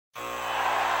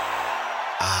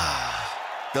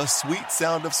The sweet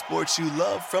sound of sports you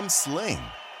love from Sling.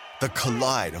 The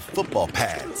collide of football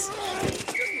pads.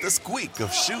 The squeak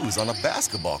of shoes on a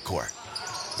basketball court.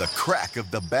 The crack of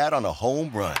the bat on a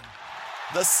home run.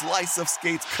 The slice of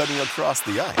skates cutting across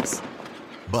the ice.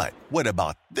 But what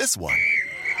about this one?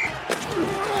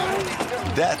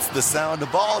 That's the sound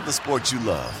of all the sports you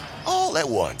love, all at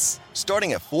once.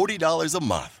 Starting at $40 a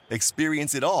month.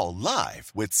 Experience it all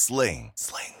live with Sling.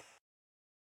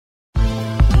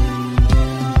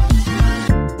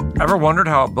 Ever wondered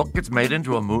how a book gets made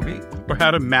into a movie? Or how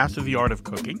to master the art of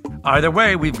cooking? Either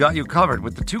way, we've got you covered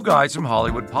with the Two Guys from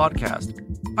Hollywood podcast.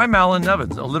 I'm Alan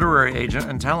Nevins, a literary agent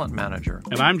and talent manager.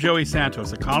 And I'm Joey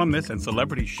Santos, a columnist and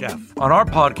celebrity chef. On our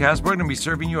podcast, we're going to be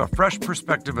serving you a fresh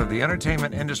perspective of the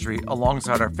entertainment industry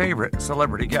alongside our favorite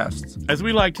celebrity guests. As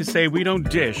we like to say, we don't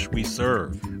dish, we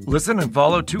serve. Listen and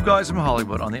follow Two Guys from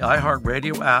Hollywood on the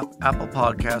iHeartRadio app, Apple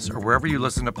Podcasts, or wherever you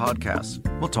listen to podcasts.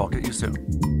 We'll talk at you soon.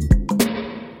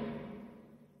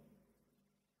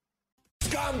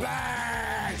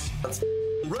 Scumbags!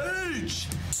 Rage!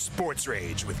 Sports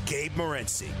Rage with Gabe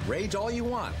Morency. Rage all you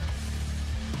want.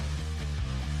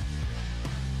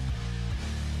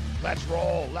 Let's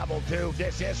roll. Level 2.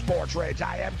 This is Sports Rage.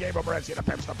 I am Gabe Morency, the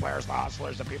pimps, the players, the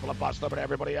hustlers, the people that bust them, and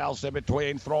everybody else in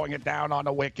between, throwing it down on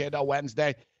the wicked a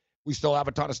Wednesday. We still have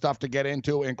a ton of stuff to get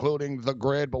into, including the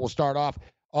grid, but we'll start off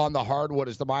on the hardwood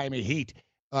as the Miami Heat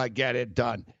get it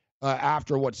done.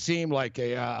 After what seemed like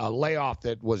a layoff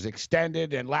that was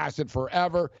extended and lasted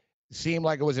forever, seemed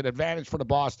like it was an advantage for the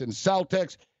Boston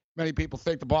Celtics. Many people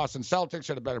think the Boston Celtics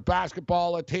are the better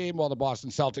basketball team, while the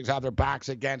Boston Celtics have their backs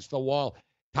against the wall.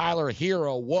 Tyler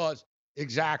Hero was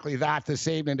exactly that this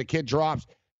evening. The kid drops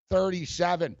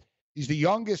 37. He's the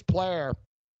youngest player.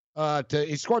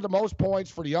 He scored the most points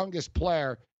for the youngest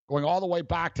player going all the way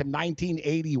back to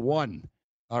 1981.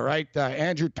 All right,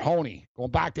 Andrew Toney, going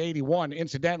back to 81,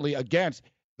 incidentally, against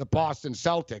the Boston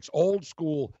Celtics. Old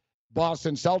school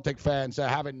Boston Celtic fans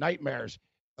having nightmares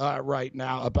right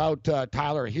now about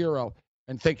Tyler Hero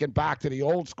and thinking back to the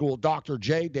old school Dr.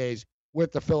 J days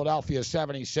with the Philadelphia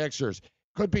 76ers.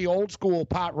 Could be old school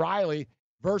Pat Riley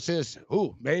versus,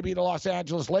 maybe the Los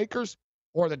Angeles Lakers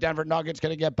or the Denver Nuggets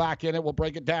going to get back in it. We'll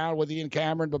break it down with Ian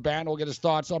Cameron. Baban will get his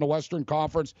thoughts on the Western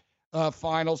Conference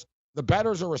Finals. The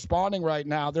bettors are responding right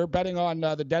now. They're betting on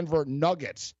the Denver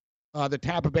Nuggets. The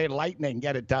Tampa Bay Lightning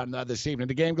get it done this evening.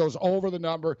 The game goes over the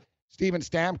number. Steven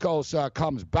Stamkos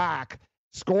comes back,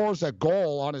 scores a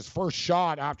goal on his first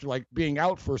shot after being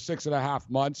out for 6.5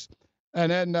 months, and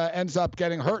then ends up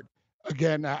getting hurt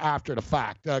again after the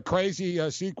fact. Crazy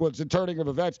sequence and turning of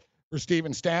events for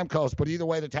Steven Stamkos, but either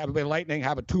way, the Tampa Bay Lightning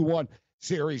have a 2-1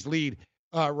 series lead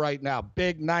right now.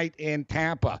 Big night in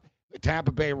Tampa. The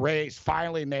Tampa Bay Rays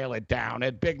finally nail it down.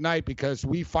 And big night because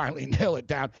we finally nail it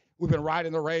down. We've been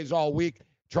riding the Rays all week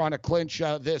trying to clinch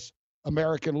this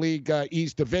American League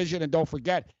East division. And don't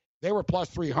forget, they were plus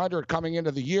 300 coming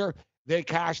into the year. They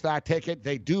cashed that ticket.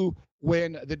 They do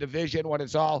win the division when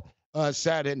it's all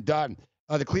said and done.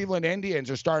 The Cleveland Indians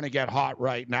are starting to get hot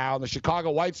right now. And the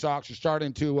Chicago White Sox are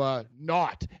starting to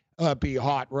not be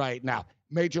hot right now.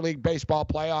 Major League Baseball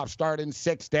playoffs start in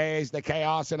 6 days. The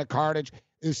chaos and the carnage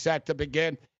is set to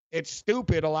begin. It's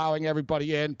stupid allowing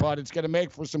everybody in, but it's going to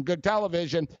make for some good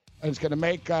television, and it's going to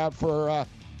make for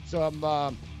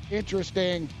some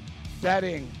interesting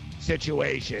betting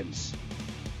situations.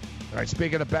 All right,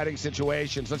 speaking of betting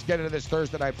situations, let's get into this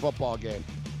Thursday night football game.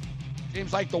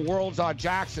 Seems like the world's on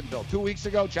Jacksonville. 2 weeks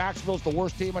ago, Jacksonville's the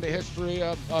worst team in the history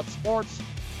of sports.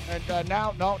 And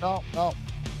now, no.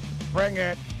 Bring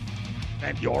it.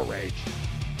 And your rage.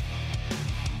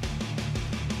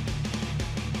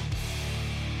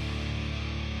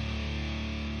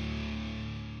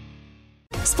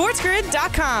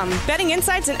 SportsGrid.com. Betting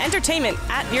insights and entertainment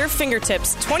at your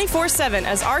fingertips 24/7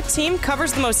 as our team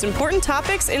covers the most important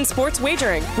topics in sports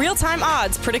wagering. Real-time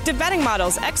odds, predictive betting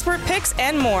models, expert picks,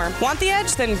 and more. Want the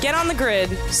edge? Then get on the grid.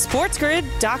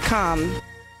 SportsGrid.com.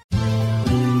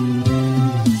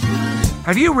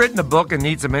 Have you written a book and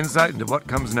need some insight into what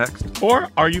comes next? Or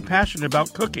are you passionate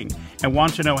about cooking and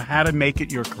want to know how to make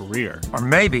it your career? Or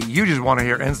maybe you just want to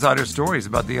hear insider stories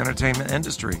about the entertainment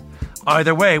industry.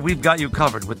 Either way, we've got you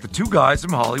covered with the Two Guys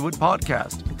from Hollywood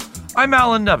podcast. I'm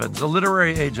Alan Nevins, a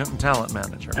literary agent and talent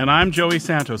manager. And I'm Joey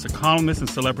Santos, a columnist and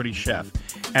celebrity chef.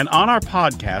 And on our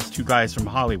podcast, Two Guys from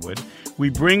Hollywood, we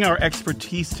bring our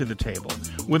expertise to the table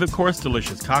with, of course,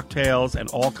 delicious cocktails and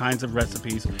all kinds of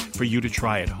recipes for you to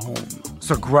try at home.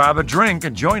 So grab a drink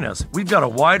and join us. We've got a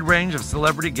wide range of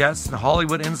celebrity guests and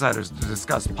Hollywood insiders to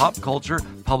discuss pop culture,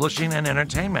 publishing, and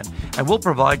entertainment. And we'll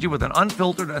provide you with an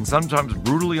unfiltered and sometimes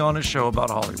brutally honest show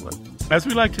about Hollywood. As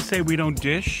we like to say, we don't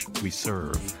dish, we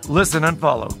serve. Listen and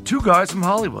follow Two Guys from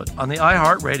Hollywood on the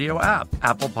iHeartRadio app,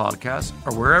 Apple Podcasts,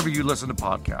 or wherever you listen to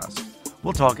podcasts.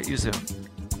 We'll talk at you soon.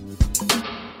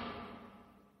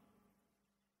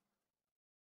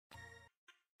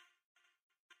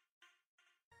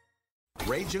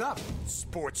 Rage it up.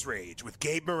 Sports Rage with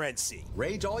Gabe Morency.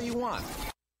 Rage all you want.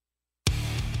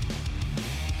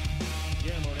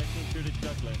 Yeah, Mo, that team sure did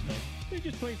suck last night. They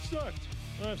just plain sucked.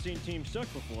 Well, I've seen teams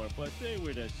suck before, but they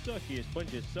were the suckiest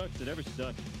bunch of sucks that ever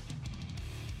sucked.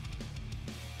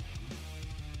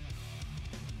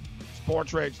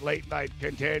 Sports Rage Late Night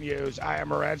continues. I am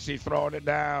Morency throwing it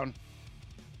down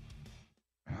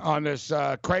on this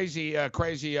crazy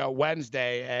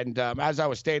Wednesday. And as I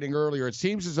was stating earlier, it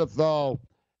seems as if though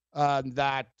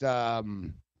that there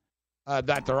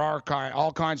are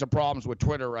all kinds of problems with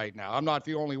Twitter right now. I'm not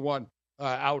the only one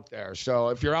out there. So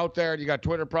if you're out there and you got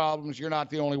Twitter problems, you're not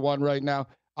the only one right now.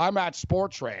 I'm at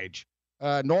Sports Rage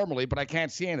normally, but I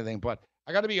can't see anything. But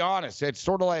I got to be honest. It's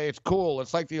sort of like, it's cool.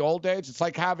 It's like the old days. It's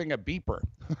like having a beeper.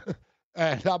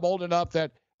 And I'm old enough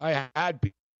that I had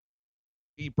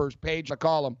beepers, page, I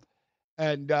call them.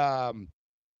 And,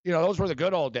 those were the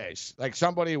good old days. Like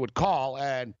somebody would call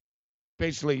and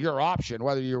basically your option,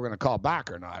 whether you were going to call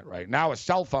back or not, right? Now with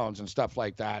cell phones and stuff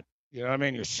like that, you know what I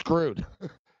mean? You're screwed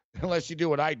unless you do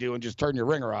what I do and just turn your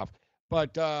ringer off.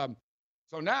 But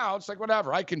so now it's like,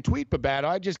 whatever. I can tweet Babano.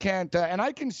 I just can't. And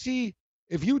I can see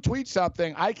if you tweet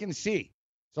something, I can see.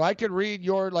 So I can read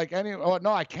your,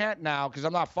 no, I can't now because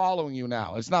I'm not following you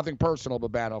now. It's nothing personal,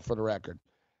 Babano, for the record.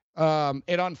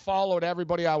 It unfollowed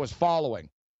everybody I was following.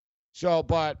 So,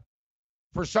 but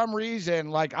for some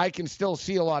reason, I can still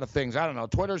see a lot of things. I don't know.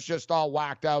 Twitter's just all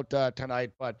whacked out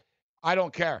tonight, but I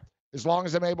don't care. As long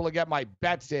as I'm able to get my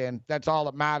bets in, that's all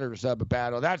that matters,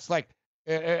 Babano. That's like,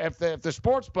 if the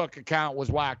sportsbook account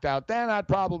was whacked out, then I'd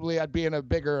be in a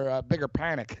bigger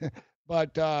panic.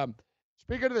 But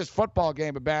speaking of this football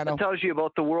game, Babano. It tells you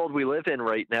about the world we live in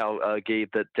right now, Gabe,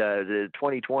 that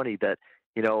 2020, that,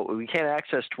 we can't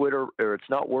access Twitter, or it's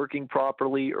not working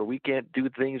properly, or we can't do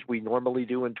things we normally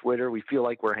do in Twitter. We feel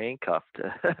like we're handcuffed.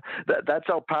 That's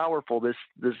how powerful this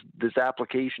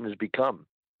application has become,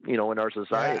 in our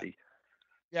society.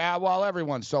 Yeah, well,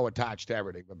 everyone's so attached to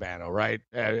everything, Babano, right?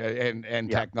 And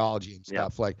technology and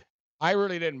stuff. Yeah. Like, I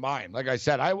really didn't mind. Like I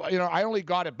said, I only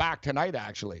got it back tonight,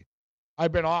 actually. I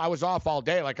was off all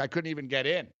day. Like, I couldn't even get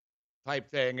in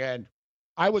type thing. And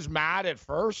I was mad at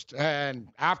first. And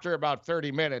after about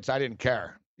 30 minutes, I didn't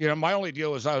care. My only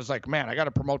deal was I was like, man, I got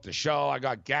to promote the show. I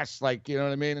got guests, you know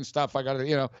what I mean? And stuff. I got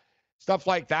to, stuff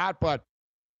like that. But,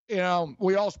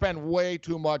 we all spend way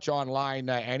too much online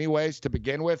anyways to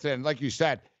begin with. And like you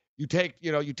said, you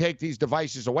take these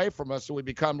devices away from us, so we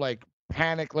become like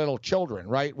panic little children,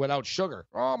 right? Without sugar.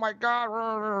 Oh my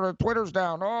God, Twitter's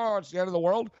down. Oh, it's the end of the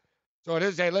world. So it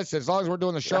is. Hey, listen, as long as we're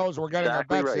doing the shows, we're getting our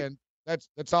bets in.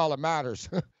 That's all that matters.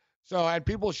 So, and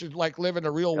people should live in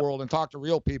the real world and talk to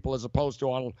real people as opposed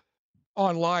to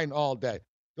online all day.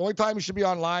 The only time you should be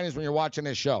online is when you're watching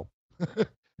this show.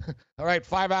 All right,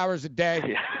 5 hours a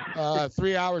day,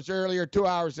 3 hours earlier, 2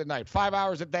 hours at night, 5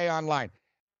 hours a day online,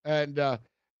 and that's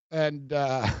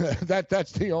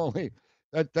the only.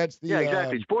 That's the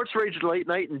exactly. Sports Rage Late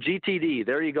Night and GTD.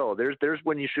 There you go. There's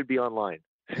when you should be online.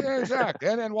 Yeah, exactly.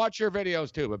 And then watch your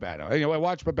videos too, Babano. Anyway,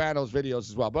 watch Babano's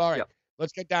videos as well. But all right,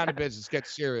 Let's get down to business. Get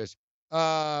serious.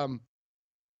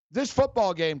 This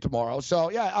football game tomorrow.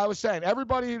 So yeah, I was saying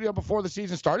everybody before the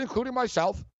season started, including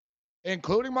myself,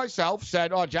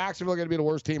 said, "Oh, Jacksonville going to be the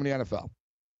worst team in the NFL,"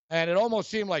 and it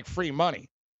almost seemed like free money.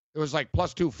 It was like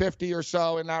plus 250 or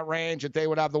so in that range that they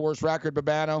would have the worst record,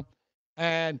 Babano.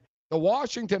 And the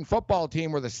Washington football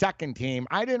team were the second team.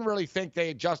 I didn't really think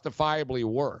they justifiably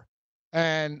were.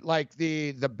 And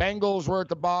the Bengals were at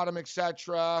the bottom,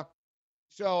 etc.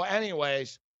 So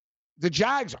anyways, the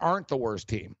Jags aren't the worst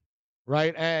team,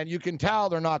 right? And you can tell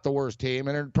they're not the worst team,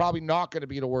 and they're probably not going to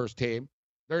be the worst team.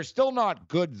 They're still not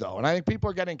good, though. And I think people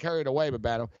are getting carried away,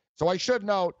 Babano. So I should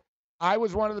note, I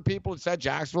was one of the people that said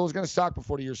Jacksonville was going to suck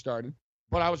before the year started.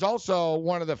 But I was also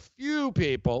one of the few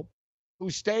people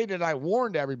who stated, I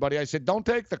warned everybody, I said, don't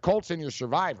take the Colts in your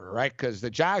survivor, right? Because the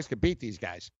Jags could beat these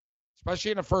guys,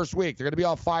 especially in the first week. They're going to be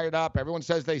all fired up. Everyone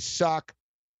says they suck,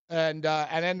 and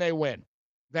then they win.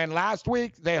 Then last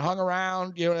week, they hung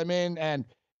around, you know what I mean? And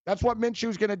that's what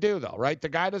Minshew's going to do, though, right? The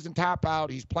guy doesn't tap out.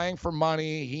 He's playing for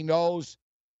money. He knows,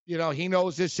 he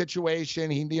knows his situation.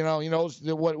 He knows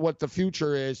what the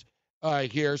future is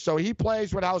here. So he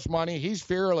plays with house money. He's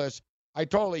fearless. I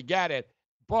totally get it.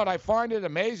 But I find it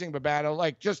amazing,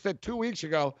 Babano, just that 2 weeks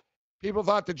ago, people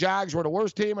thought the Jags were the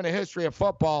worst team in the history of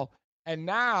football. And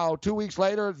now, 2 weeks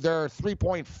later, they're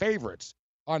 3-point favorites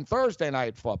on Thursday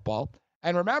Night Football.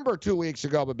 And remember 2 weeks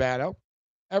ago, Babano,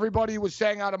 everybody was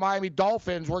saying out of Miami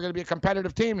Dolphins, we're going to be a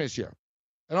competitive team this year.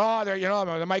 And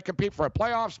they might compete for a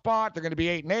playoff spot. They're going to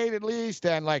be 8-8 at least,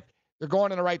 and like they're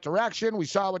going in the right direction. We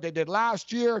saw what they did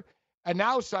last year, and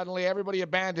now suddenly everybody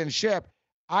abandoned ship.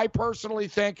 I personally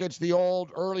think it's the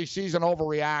old early season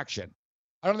overreaction.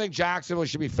 I don't think Jacksonville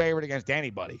should be favored against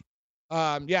anybody.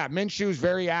 Minshew's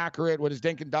very accurate with his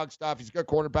dink and dunk stuff. He's a good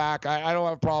quarterback. I don't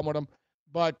have a problem with him,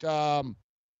 but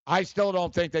I still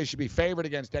don't think they should be favored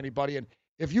against anybody. And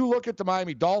if you look at the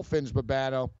Miami Dolphins,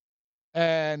 Babano,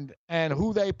 and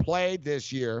who they played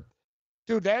this year,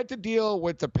 dude, they had to deal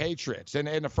with the Patriots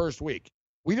in the first week.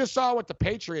 We just saw what the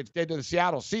Patriots did to the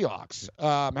Seattle Seahawks,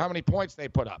 how many points they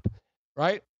put up,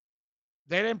 right?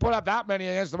 They didn't put up that many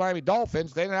against the Miami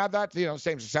Dolphins. They didn't have that,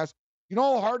 same success. You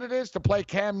know how hard it is to play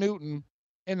Cam Newton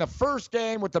in the first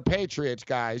game with the Patriots,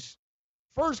 guys?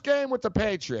 First game with the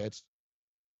Patriots.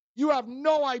 You have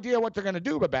no idea what they're going to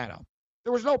do, Babano.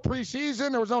 There was no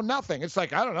preseason. There was no nothing. It's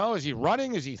like, I don't know. Is he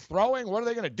running? Is he throwing? What are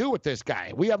they going to do with this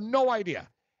guy? We have no idea.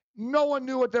 No one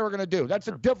knew what they were going to do. That's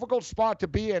a difficult spot to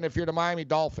be in if you're the Miami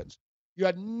Dolphins. You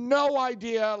had no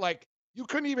idea. Like, you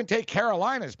couldn't even take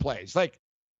Carolina's plays. Like,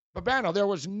 Babano, there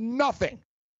was nothing.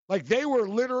 Like, they were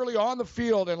literally on the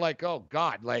field and like, oh,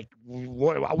 God, like, we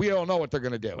don't know what they're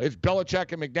going to do. It's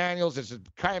Belichick and McDaniels. This is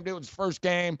Cam Newton's first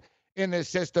game in this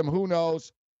system. Who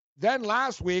knows? Then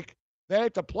last week, they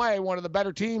had to play one of the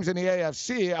better teams in the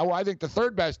AFC. I think the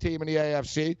third best team in the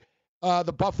AFC,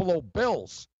 the Buffalo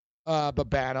Bills,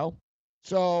 Babano.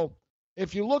 So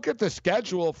if you look at the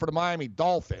schedule for the Miami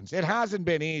Dolphins, it hasn't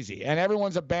been easy, and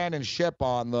everyone's abandoned ship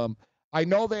on them. I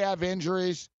know they have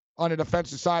injuries on the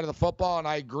defensive side of the football, and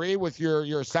I agree with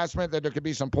your assessment that there could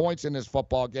be some points in this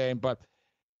football game, but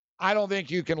I don't think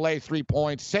you can lay 3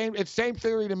 points. It's same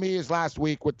theory to me as last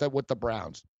week with the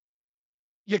Browns.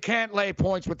 You can't lay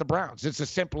points with the Browns. It's as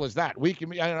simple as that.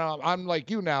 I'm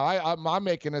like you now. I'm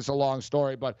making this a long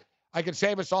story, but I could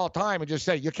save us all time and just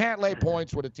say you can't lay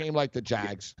points with a team like the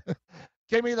Jags.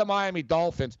 Give me the Miami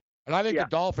Dolphins. And I think the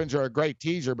Dolphins are a great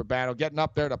teaser, Babano, getting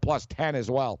up there to +10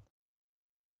 as well.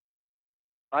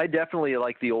 I definitely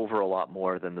like the over a lot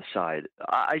more than the side.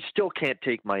 I still can't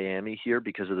take Miami here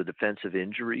because of the defensive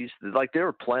injuries. Like,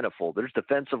 they're plentiful. There's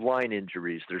defensive line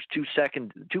injuries. There's two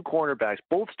cornerbacks.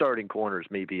 Both starting corners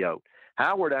may be out.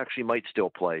 Howard actually might still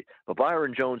play, but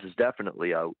Byron Jones is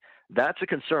definitely out. That's a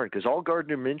concern because all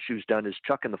Gardner Minshew's done is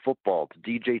chucking the football to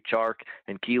DJ Chark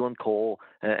and Keelan Cole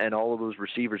and all of those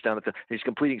receivers down at the. He's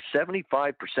completing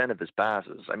 75% of his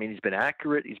passes. I mean, he's been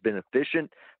accurate. He's been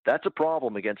efficient. That's a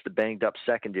problem against the banged-up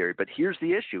secondary. But here's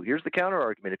the issue. Here's the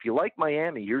counter-argument. If you like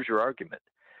Miami, here's your argument.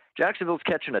 Jacksonville's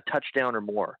catching a touchdown or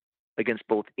more against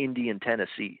both Indy and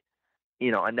Tennessee,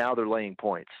 and now they're laying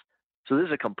points. So this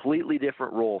is a completely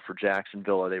different role for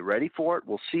Jacksonville. Are they ready for it?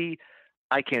 We'll see.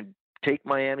 I can't take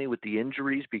Miami with the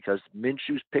injuries because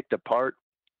Minshew's picked apart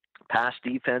pass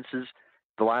defenses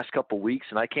the last couple of weeks,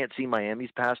 and I can't see Miami's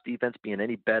pass defense being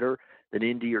any better than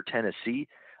Indy or Tennessee.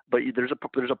 But there's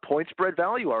a point spread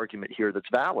value argument here that's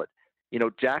valid.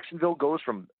 Jacksonville goes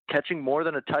from catching more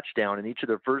than a touchdown in each of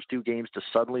their first two games to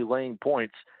suddenly laying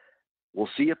points. We'll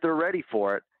see if they're ready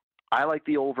for it. I like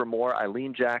the over more. I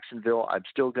lean Jacksonville. I'm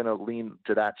still going to lean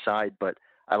to that side, but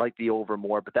I like the over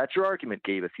more. But that's your argument,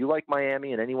 Gabe. If you like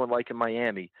Miami and anyone liking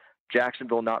Miami,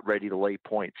 Jacksonville not ready to lay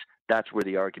points. That's where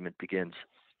the argument begins.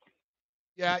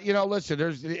 Yeah, listen,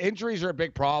 the injuries are a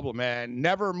big problem, man.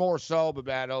 Never more so,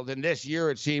 Babano, than this year,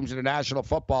 it seems, in the National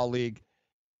Football League,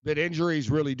 that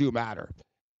injuries really do matter.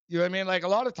 You know what I mean? Like, a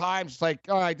lot of times, it's like,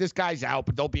 all right, this guy's out,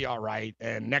 but they'll be all right,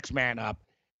 and next man up.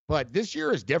 But this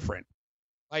year is different.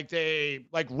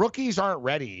 Like rookies aren't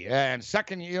ready. And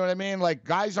second, you know what I mean? Like,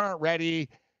 guys aren't ready,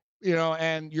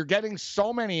 and you're getting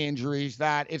so many injuries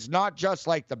that it's not just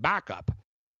like the backup,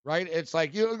 right? It's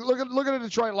like, look at the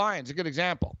Detroit Lions, a good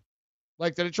example.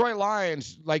 Like, the Detroit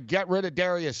Lions, like, get rid of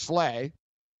Darius Slay,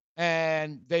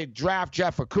 and they draft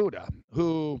Jeff Okudah,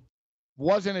 who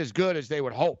wasn't as good as they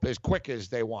would hope, as quick as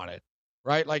they wanted,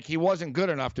 right? Like, he wasn't good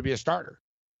enough to be a starter.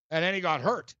 And then he got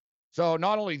hurt. So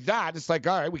not only that, it's like,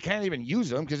 all right, we can't even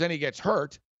use him because then he gets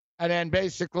hurt. And then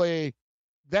basically,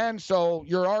 so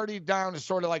you're already down to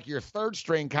sort of like your third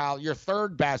string, Kyle, your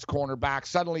third best cornerback,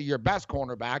 suddenly your best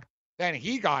cornerback. Then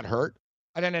he got hurt.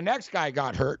 And then the next guy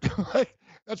got hurt.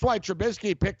 That's why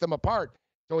Trubisky picked them apart.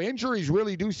 So injuries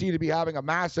really do seem to be having a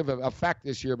massive effect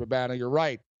this year, Babano. You're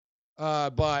right.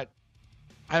 But,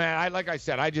 I mean, like I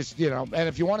said, I just, and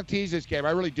if you want to tease this game,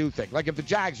 I really do think, like, if the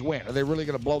Jags win, are they really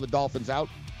going to blow the Dolphins out?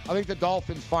 I think the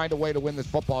Dolphins find a way to win this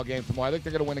football game tomorrow. I think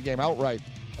they're going to win the game outright,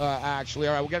 actually.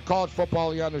 All right, we'll get college football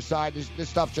on the other side. This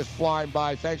stuff's just flying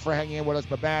by. Thanks for hanging in with us,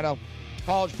 Babano.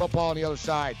 College football on the other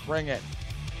side. Bring it.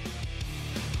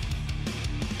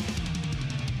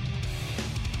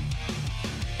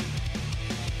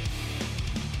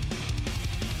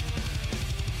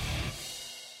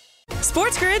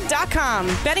 SportsGrid.com.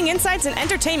 Betting insights and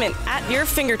entertainment at your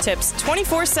fingertips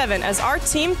 24/7 as our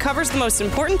team covers the most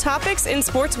important topics in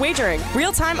sports wagering.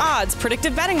 Real-time odds,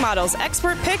 predictive betting models,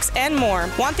 expert picks, and more.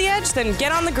 Want the edge? Then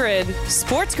get on the grid.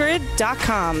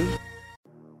 SportsGrid.com.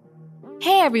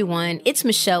 Hey everyone, it's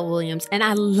Michelle Williams, and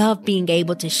I love being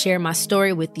able to share my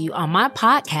story with you on my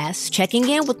podcast, Checking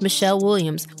In with Michelle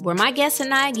Williams, where my guests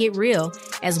and I get real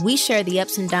as we share the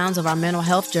ups and downs of our mental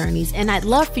health journeys, and I'd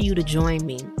love for you to join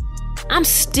me. I'm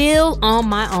still on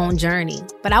my own journey,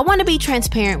 but I want to be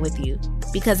transparent with you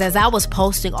because as I was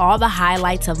posting all the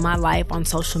highlights of my life on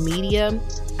social media,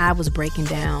 I was breaking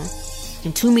down.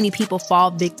 And too many people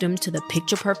fall victim to the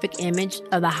picture-perfect image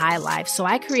of the high life, so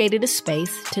I created a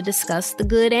space to discuss the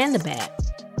good and the bad.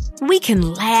 We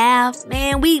can laugh,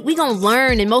 man, we gonna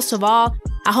learn, and most of all,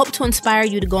 I hope to inspire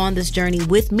you to go on this journey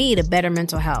with me to better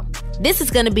mental health. This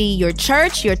is gonna be your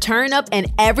church, your turn up,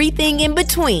 and everything in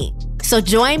between. So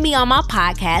join me on my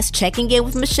podcast, Checking In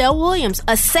with Michelle Williams,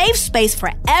 a safe space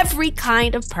for every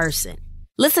kind of person.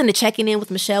 Listen to Checking In with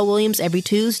Michelle Williams every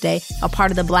Tuesday, a part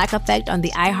of the Black Effect on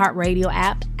the iHeartRadio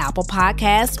app, Apple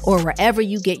Podcasts, or wherever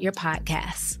you get your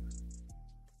podcasts.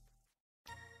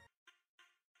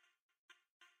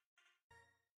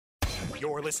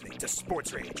 You're listening to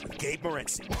Sports Rage with Gabe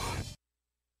Morency.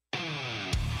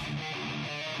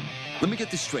 Let me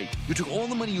get this straight. You took all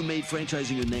the money you made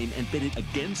franchising your name and bet it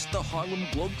against the Harlem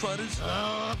Globetrotters?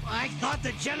 I thought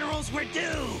the Generals were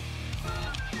due.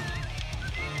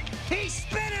 He's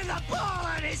spinning the ball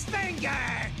on his finger.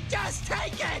 Just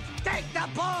take it. Take the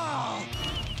ball.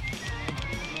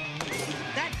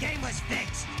 That game was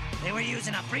fixed. They were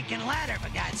using a freaking ladder,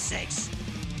 for God's sakes.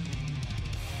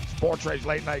 Sports Rage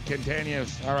Late Night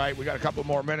continues. All right, we got a couple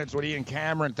more minutes with Ian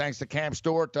Cameron. Thanks to Cam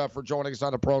Stewart for joining us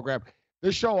on the program.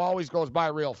 This show always goes by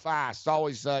real fast. It's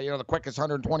always, the quickest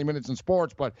 120 minutes in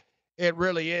sports, but it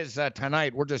really is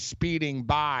tonight. We're just speeding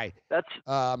by.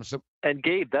 And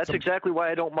Gabe, that's exactly why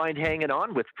I don't mind hanging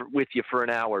on with you for an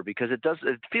hour, because it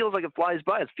feels like it flies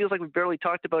by. It feels like we've barely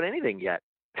talked about anything yet.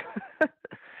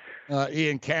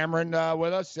 Ian Cameron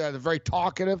with us, the very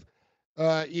talkative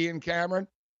Ian Cameron.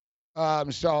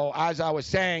 So as I was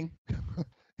saying,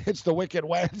 it's the Wicked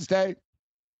Wednesday,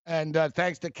 and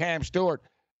thanks to Cam Stewart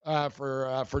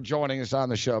for joining us on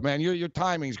the show. Man, your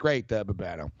timing's great,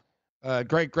 Babano.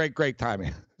 Great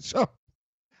timing. So,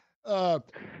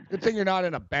 good thing you're not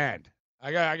in a band.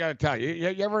 I got to tell you,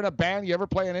 you ever in a band? You ever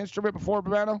play an instrument before,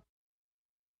 Babano?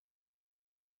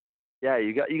 Yeah,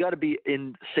 you got to be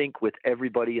in sync with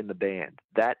everybody in the band.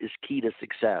 That is key to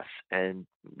success. And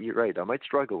you're right, I might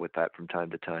struggle with that from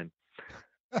time to time.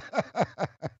 I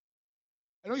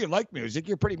know you like music.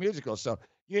 You're pretty musical, so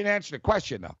you didn't answer the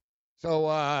question though.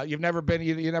 So you never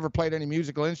played any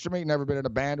musical instrument? You never been in a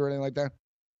band or anything like that?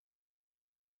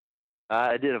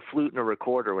 I did a flute and a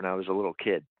recorder when I was a little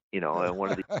kid, in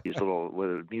one of these little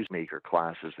music maker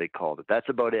classes, they called it. That's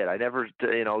about it. I never,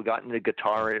 got into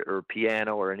guitar or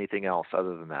piano or anything else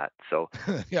other than that. So,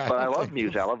 yeah, but I love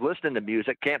music. I love listening to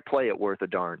music. Can't play it worth a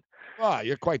darn. Well,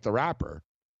 you're quite the rapper.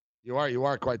 You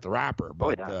are quite the rapper.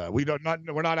 But we're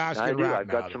not asking. I do. Rap I've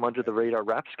got some under the radar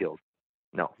rap skills.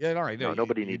 No. Yeah, all right. No,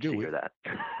 nobody needs to hear that.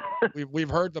 we've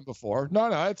heard them before. No,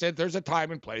 that's it. There's a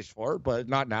time and place for it, but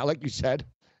not now, like you said.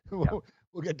 We'll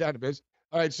get down to business.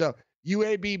 All right, so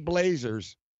UAB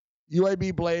Blazers.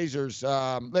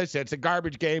 Listen, it's a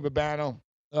garbage game, Babano.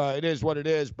 It is what it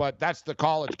is, but that's the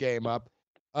college game up.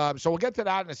 So we'll get to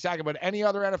that in a second. But any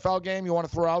other NFL game you want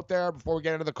to throw out there before we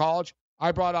get into the college?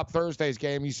 I brought up Thursday's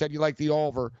game. You said you like the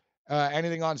over.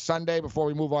 Anything on Sunday before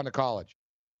we move on to college?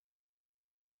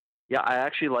 Yeah, I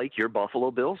actually like your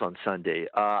Buffalo Bills on Sunday.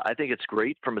 I think it's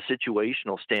great from a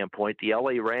situational standpoint. The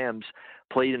LA Rams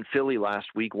played in Philly last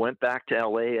week, went back to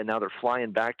LA, and now they're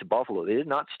flying back to Buffalo. They did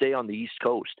not stay on the East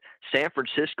Coast. San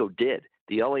Francisco did.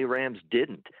 The LA Rams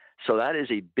didn't. So that is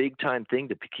a big-time thing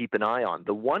to keep an eye on.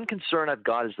 The one concern I've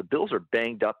got is the Bills are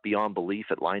banged up beyond belief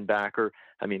at linebacker.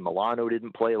 I mean, Milano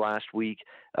didn't play last week.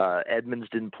 Edmonds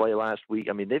didn't play last week.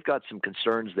 I mean, they've got some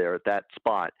concerns there at that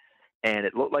spot. And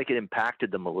it looked like it impacted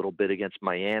them a little bit against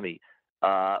Miami.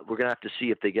 We're going to have to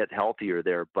see if they get healthier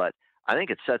there. But I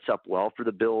think it sets up well for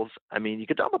the Bills. I mean, you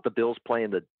could talk about the Bills playing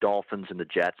the Dolphins and the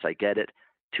Jets. I get it.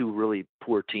 Two really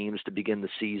poor teams to begin the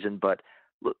season. But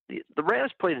look, the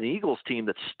Rams played an Eagles team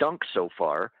that stunk so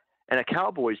far. and a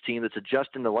Cowboys team that's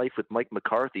adjusting to life with Mike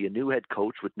McCarthy, a new head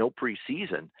coach with no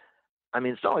preseason. I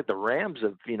mean, it's not like the Rams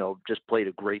have, just played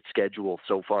a great schedule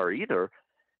so far either.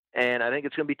 And I think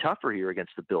it's going to be tougher here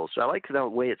against the Bills. So I like the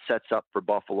way it sets up for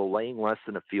Buffalo, laying less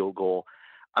than a field goal.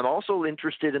 I'm also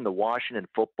interested in the Washington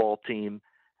football team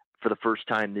for the first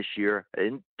time this year. I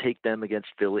didn't take them against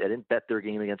Philly. I didn't bet their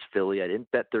game against Philly. I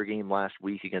didn't bet their game last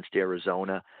week against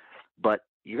Arizona. But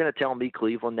you're going to tell me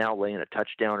Cleveland now laying a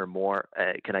touchdown or more.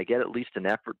 Can I get at least an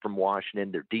effort from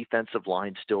Washington? Their defensive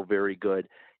line's still very good.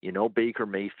 Baker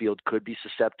Mayfield could be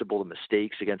susceptible to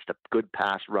mistakes against a good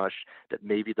pass rush that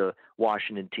maybe the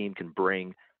Washington team can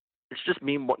bring. It's just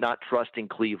me not trusting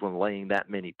Cleveland laying that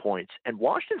many points. And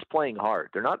Washington's playing hard.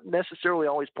 They're not necessarily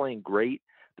always playing great,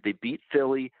 but they beat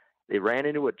Philly. They ran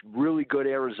into a really good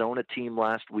Arizona team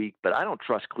last week, but I don't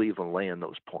trust Cleveland laying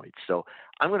those points. So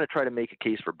I'm going to try to make a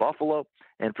case for Buffalo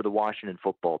and for the Washington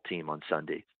football team on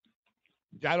Sunday.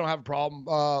 I don't have a problem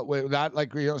with that.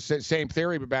 Like, same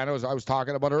theory, Babano, as I was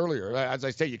talking about earlier. As I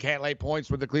say, you can't lay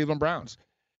points with the Cleveland Browns.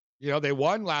 They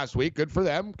won last week. Good for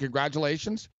them.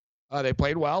 Congratulations. They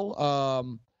played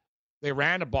well. They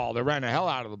ran the ball. They ran the hell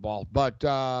out of the ball. But,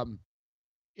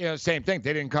 same thing.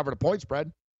 They didn't cover the point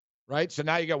spread, right? So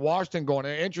now you get Washington going.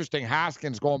 Interesting,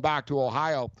 Haskins going back to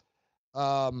Ohio.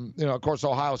 Of course,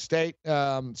 Ohio State.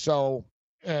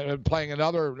 Playing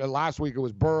another, last week it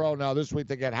was Burrow. Now this week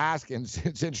they get Haskins.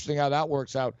 It's interesting how that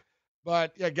works out.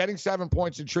 But, yeah, getting 7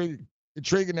 points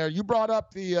intriguing there. You brought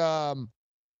up the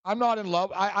I'm not in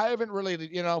love. I haven't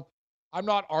really, I'm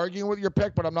not arguing with your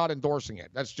pick, but I'm not endorsing it.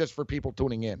 That's just for people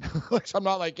tuning in. So I'm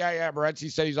not like,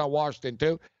 Morency said he's on Washington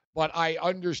too. But I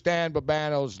understand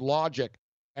Babano's logic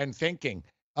and thinking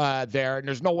there, and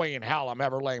there's no way in hell I'm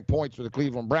ever laying points with the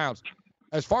Cleveland Browns.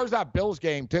 As far as that Bills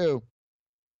game too,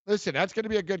 listen, that's going to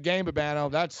be a good game,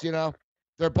 Babano. That's,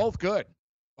 they're both good.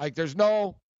 Like,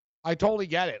 I totally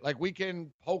get it. Like, we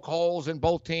can poke holes in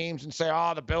both teams and say,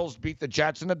 the Bills beat the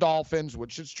Jets and the Dolphins,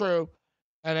 which is true.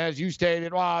 And as you stated,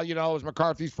 it was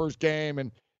McCarthy's first game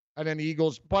and then the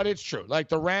Eagles. But it's true. Like,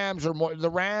 the Rams,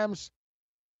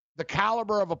 the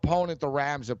caliber of opponent the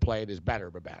Rams have played is better,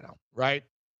 Babano, right?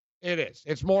 It is.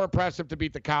 It's more impressive to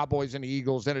beat the Cowboys and the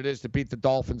Eagles than it is to beat the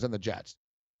Dolphins and the Jets.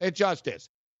 It just is.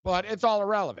 But it's all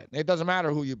irrelevant. It doesn't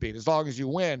matter who you beat as long as you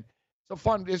win. It's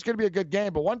going to be a good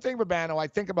game. But one thing, Babano, I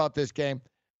think about this game,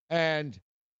 and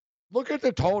look at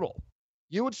the total.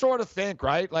 You would sort of think,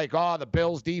 right? Like, the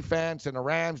Bills defense and the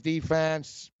Rams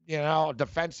defense,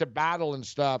 defensive battle and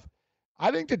stuff.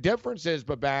 I think the difference is,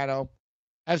 Babano,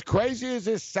 as crazy as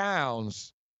this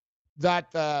sounds,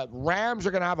 that the Rams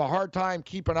are going to have a hard time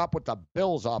keeping up with the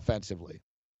Bills offensively.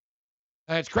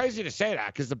 And it's crazy to say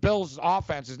that because the Bills'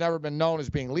 offense has never been known as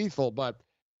being lethal, but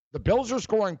the Bills are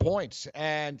scoring points.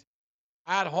 And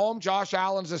at home, Josh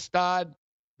Allen's a stud.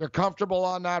 They're comfortable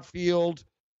on that field.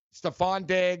 Stephon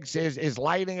Diggs is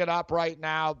lighting it up right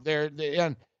now.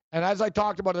 And as I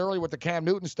talked about earlier with the Cam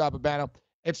Newton stuff, Babano,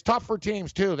 it's tough for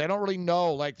teams too. They don't really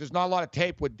know. Like, there's not a lot of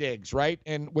tape with Diggs, right?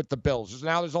 And with the Bills.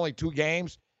 Now there's only 2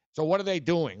 games. So what are they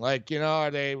doing? Like,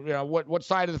 are they, what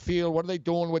side of the field? What are they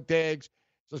doing with Diggs?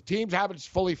 So teams haven't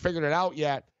fully figured it out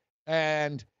yet.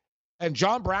 And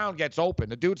John Brown gets open.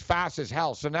 The dude's fast as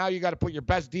hell. So now you got to put your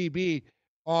best DB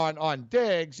on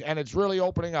Diggs, and it's really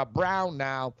opening up Brown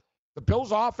now. The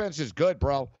Bills' offense is good,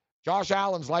 bro. Josh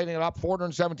Allen's lighting it up,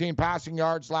 417 passing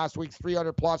yards last week,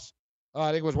 300+.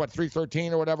 I think it was,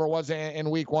 313 or whatever it was in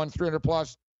week 1,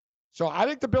 300+. So I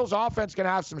think the Bills' offense can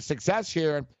have some success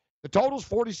here. And the total's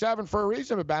 47 for a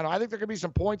reason, Babano. I think there could be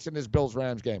some points in this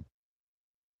Bills-Rams game.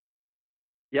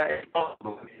 Yeah,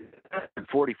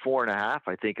 44.5,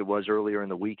 I think it was earlier in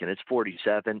the week, and it's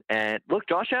 47. And look,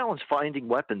 Josh Allen's finding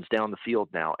weapons down the field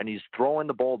now, and he's throwing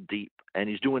the ball deep, and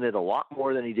he's doing it a lot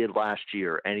more than he did last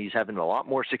year, and he's having a lot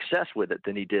more success with it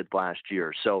than he did last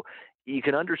year. So you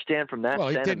can understand from that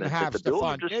sentiment that the Bills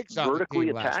are just vertically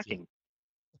attacking.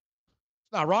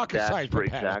 It's not rocket science.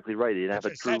 Exactly right. He didn't have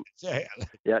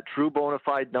a true bona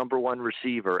fide number 1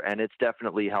 receiver, and it's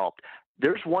definitely helped.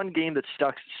 There's one game that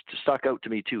stuck out to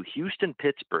me too.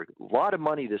 Houston-Pittsburgh. A lot of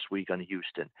money this week on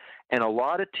Houston. And a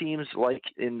lot of teams, like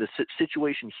in the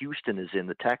situation Houston is in,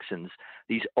 the Texans,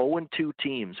 these 0-2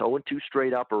 teams, 0-2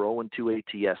 straight up or 0-2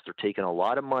 ATS, they're taking a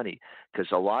lot of money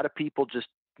because a lot of people just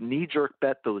knee-jerk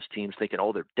bet those teams thinking,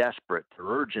 they're desperate, they're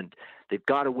urgent, they've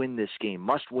got to win this game,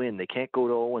 must win, they can't go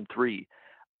to 0-3.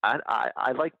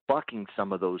 I like bucking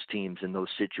some of those teams in those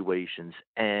situations.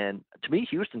 And to me,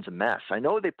 Houston's a mess. I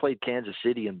know they played Kansas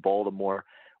City and Baltimore.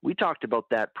 We talked about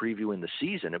that previewing the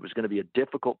season. It was going to be a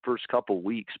difficult first couple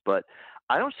weeks, but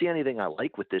I don't see anything I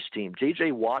like with this team.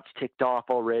 J.J. Watt's ticked off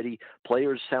already.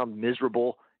 Players sound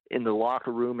miserable in the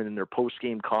locker room and in their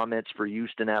post-game comments for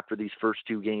Houston after these first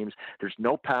two games. There's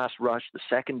no pass rush. The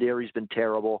secondary's been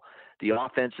terrible. The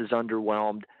offense is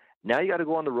underwhelmed. Now you got to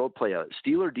go on the road, play out.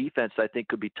 Steeler defense, I think,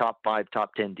 could be top 5,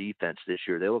 top 10 defense this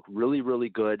year. They look really, really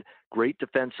good. Great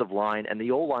defensive line, and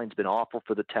the O-line's been awful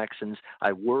for the Texans.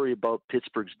 I worry about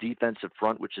Pittsburgh's defensive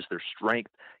front, which is their strength,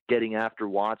 getting after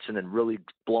Watson and really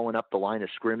blowing up the line of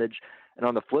scrimmage. And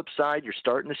on the flip side, you're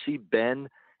starting to see Ben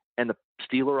and the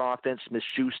Steeler offense,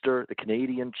 Smith-Schuster, the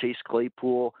Canadian Chase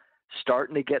Claypool,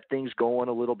 starting to get things going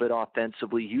a little bit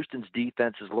offensively. Houston's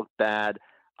defense has looked bad.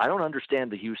 I don't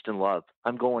understand the Houston love.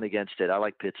 I'm going against it. I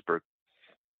like Pittsburgh.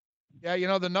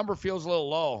 Yeah, the number feels a little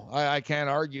low. I can't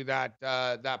argue that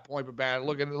point, but bad.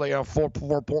 Look at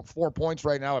 4 points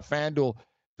right now at FanDuel.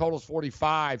 Total's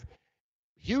 45.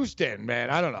 Houston,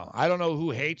 man, I don't know. I don't know who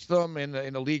hates them in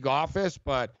the league office,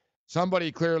 but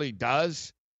somebody clearly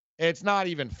does. It's not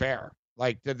even fair.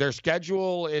 Like their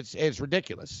schedule, it's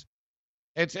ridiculous.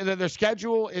 Their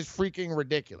schedule is freaking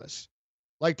ridiculous.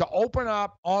 Like to open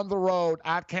up on the road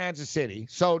at Kansas City,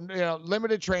 so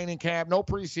limited training camp, no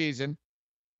preseason,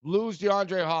 lose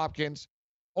DeAndre Hopkins,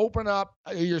 open up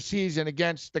your season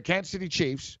against the Kansas City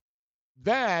Chiefs,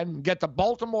 then get the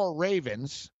Baltimore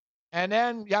Ravens, and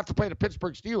then you have to play the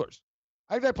Pittsburgh Steelers.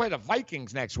 I think they play the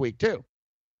Vikings next week too.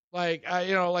 Like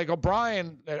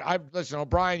O'Brien.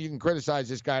 O'Brien, you can criticize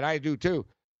this guy, and I do too.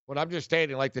 But I'm just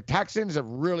stating, like the Texans have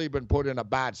really been put in a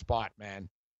bad spot, man.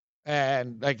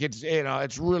 And like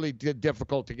it's really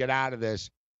difficult to get out of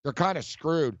this. They're kind of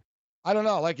screwed. I don't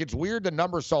know. Like it's weird the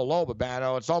number's so low,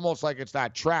 Babano. It's almost like it's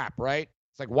that trap, right?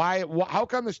 It's like why? How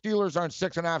come the Steelers aren't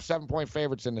 6.5, 7-point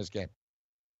favorites in this game?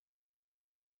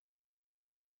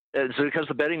 It's because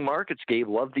the betting markets, Gabe,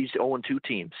 love these 0-2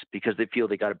 teams because they feel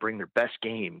they got to bring their best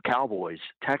game. Cowboys,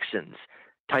 Texans,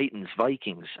 Titans,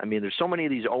 Vikings. I mean, there's so many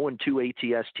of these 0-2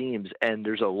 ATS teams, and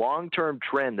there's a long-term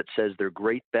trend that says they're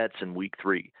great bets in Week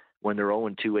 3 when they're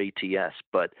 0-2 ATS,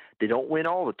 but they don't win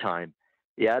all the time.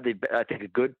 Yeah, I think a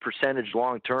good percentage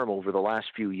long-term over the last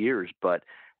few years, but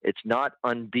it's not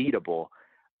unbeatable.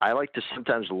 I like to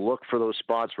sometimes look for those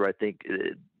spots where I think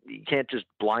you can't just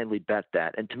blindly bet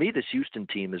that. And to me, this Houston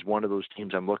team is one of those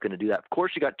teams I'm looking to do that. Of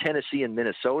course, you got Tennessee and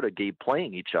Minnesota, Gabe,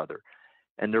 playing each other,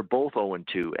 and they're both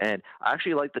 0-2. And I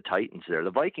actually like the Titans there.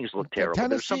 The Vikings look terrible.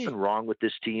 There's something wrong with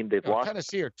this team. They've lost.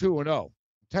 Tennessee are 2-0.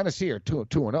 Tennessee are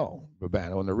 2-0,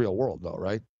 Babano, in the real world, though,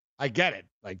 right? I get it.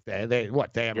 Like they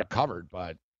haven't covered,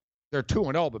 but they're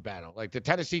 2-0, Babano. Like the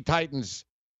Tennessee Titans,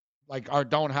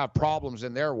 don't have problems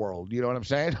in their world. You know what I'm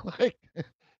saying? Like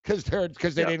because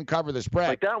they didn't cover the spread.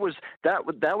 Like that was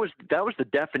the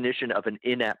definition of an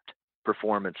inept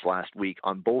performance last week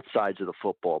on both sides of the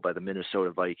football by the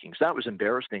Minnesota Vikings. That was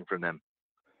embarrassing for them.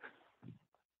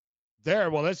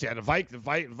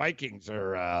 The Vikings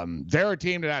are they're a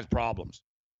team that has problems.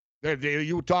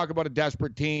 You talk about a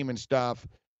desperate team and stuff.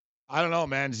 I don't know,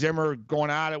 man. Zimmer going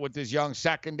at it with this young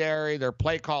secondary. Their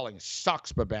play calling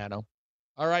sucks, Babano.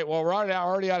 All right, well, we're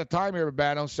already out of time here,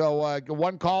 Babano. So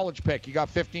one college pick. You got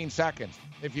 15 seconds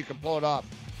if you can pull it off.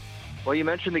 Well, you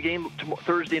mentioned the game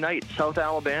Thursday night, South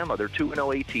Alabama. They're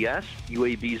 2-0 ATS.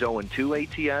 UAB's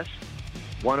 0-2 ATS.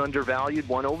 One undervalued,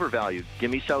 one overvalued.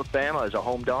 Give me South Bama as a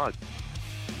home dog.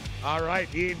 All right,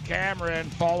 Ian Cameron.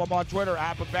 Follow him on Twitter,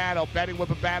 @Babano. Betting with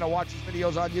Babano. Watch his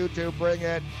videos on YouTube. Bring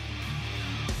it.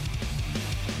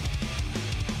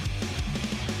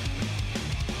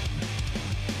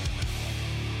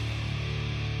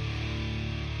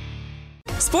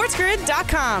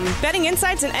 SportsGrid.com. Betting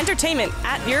insights and entertainment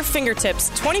at your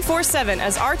fingertips 24/7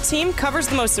 as our team covers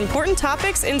the most important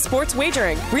topics in sports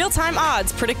wagering. Real-time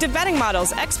odds, predictive betting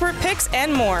models, expert picks,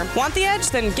 and more. Want the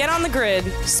edge? Then get on the grid.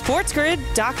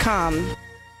 SportsGrid.com.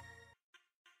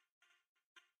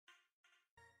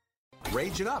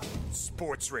 Rage it up.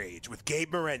 Sports Rage with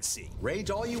Gabe Morency. Rage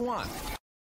all you want.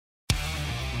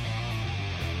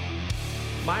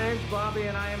 My name's Bobby,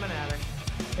 and I am an addict.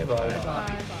 Hey, Bobby. Hi,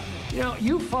 Bobby.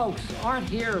 You folks aren't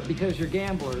here because you're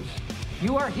gamblers.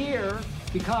 You are here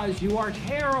because you are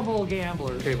terrible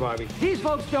gamblers. Hey, Bobby. These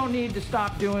folks don't need to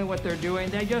stop doing what they're doing.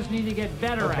 They just need to get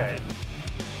better at it.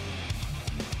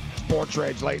 Sports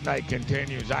Rage Late Night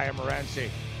continues. I am Morency.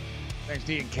 Thanks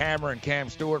to Ian Cameron, Cam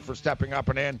Stewart for stepping up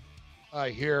and in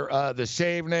here this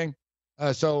evening.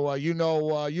 So you know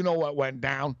what went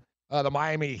down. The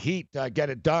Miami Heat get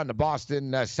it done. The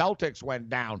Boston Celtics went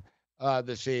down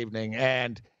this evening.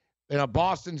 And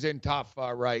Boston's in tough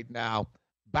right now.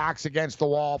 Backs against the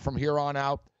wall from here on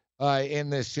out in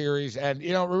this series. And,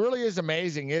 it really is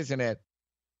amazing, isn't it?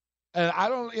 And I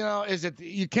don't,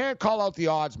 you can't call out the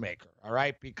odds maker, all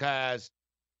right? Because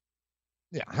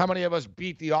Yeah, how many of us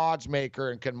beat the odds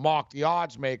maker and can mock the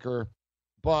odds maker?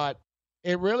 But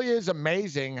it really is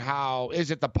amazing how,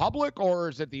 is it the public or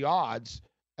is it the odds?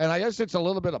 And I guess it's a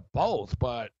little bit of both,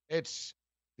 but it's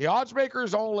the odds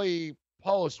makers only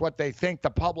post what they think the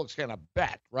public's going to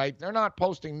bet, right? They're not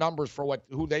posting numbers for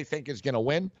who they think is going to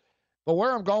win. But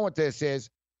where I'm going with this is,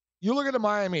 you look at the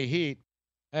Miami Heat,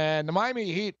 and the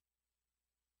Miami Heat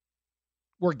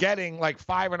were getting like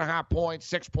 5.5 points,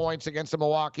 6 points against the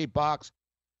Milwaukee Bucks.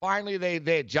 Finally,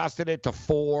 they adjusted it to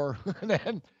 4,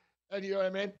 and you know what I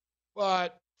mean?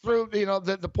 But through,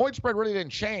 the point spread really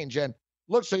didn't change. And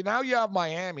look, so now you have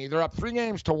Miami. They're up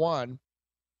 3-1,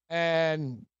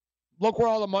 and look where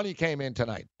all the money came in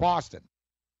tonight. Boston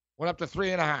went up to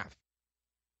 3.5.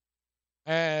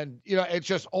 And, it's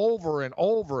just over and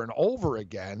over and over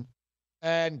again.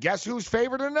 And guess who's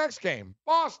favored in the next game?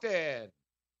 Boston.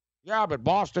 Yeah, but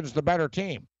Boston's the better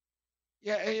team.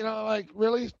 Yeah,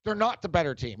 really? They're not the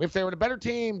better team. If they were the better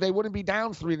team, they wouldn't be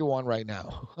down 3-1 right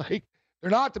now. They're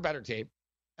not the better team.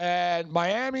 And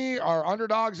Miami are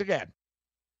underdogs again.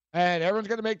 And everyone's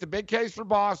going to make the big case for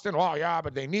Boston. Oh, yeah,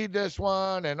 but they need this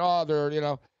one. And,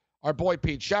 they're, our boy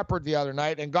Pete Shepard the other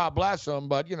night, and God bless him,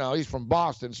 but, he's from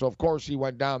Boston, so of course he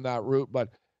went down that route. But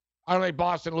I don't think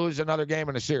Boston loses another game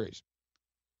in a series,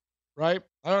 right?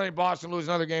 I don't think Boston loses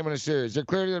another game in a series. They're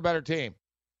clearly the better team.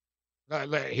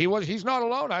 He's not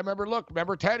alone. I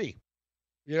remember Teddy.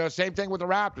 Same thing with the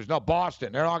Raptors. No,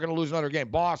 Boston. They're not going to lose another game.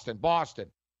 Boston.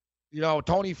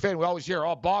 Tony Finn, we always hear,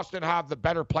 Boston have the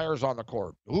better players on the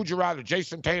court. Who'd you rather?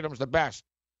 Jason Tatum's the best.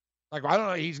 I don't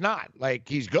know. He's not.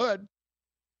 He's good.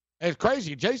 It's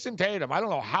crazy. Jason Tatum, I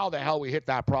don't know how the hell we hit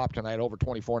that prop tonight over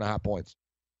 24.5 points.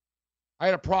 I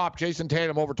had a prop, Jason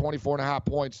Tatum over 24.5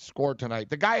 points scored tonight.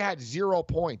 The guy had 0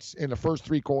 points in the first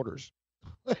 3 quarters.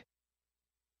 I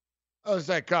was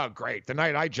like, oh, great. The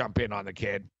night I jump in on the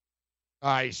kid,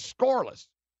 he's scoreless.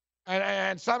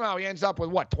 And somehow he ends up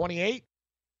with, 28?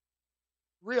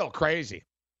 Real crazy.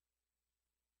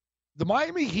 The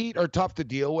Miami Heat are tough to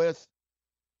deal with.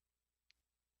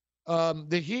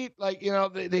 The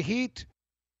Heat,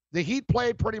 the Heat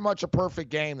played pretty much a perfect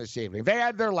game this evening. They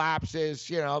had their lapses,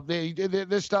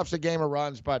 this stuff's a game of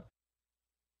runs, but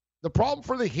the problem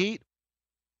for the Heat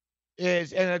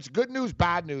is, and it's good news,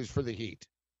 bad news for the Heat,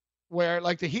 where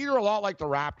the Heat are a lot like the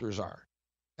Raptors are.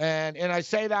 And I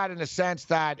say that in the sense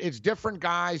that it's different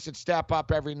guys that step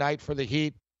up every night for the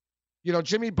Heat.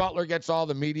 Jimmy Butler gets all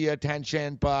the media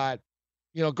attention, but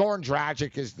Goran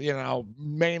Dragic is,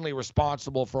 mainly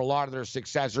responsible for a lot of their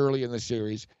success early in the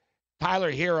series.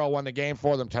 Tyler Hero won the game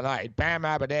for them tonight. Bam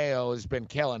Adebayo has been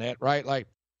killing it, right? Like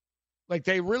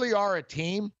they really are a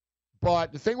team,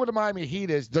 but the thing with the Miami Heat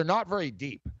is they're not very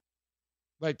deep.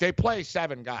 They play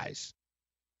 7 guys.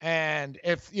 And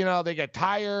if, they get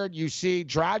tired, you see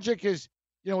Dragic is,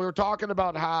 we were talking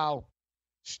about how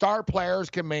star players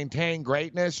can maintain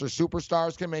greatness or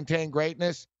superstars can maintain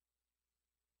greatness.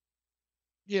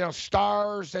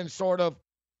 Stars and sort of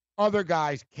other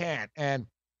guys can't. And,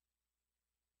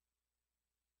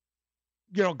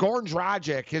 Goran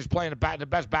Dragic is playing the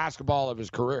best basketball of his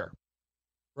career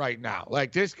right now.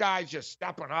 This guy's just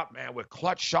stepping up, man, with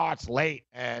clutch shots late.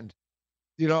 And,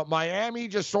 Miami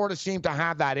just sort of seem to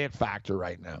have that it factor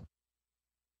right now.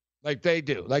 They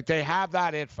do. They have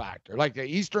that it factor. The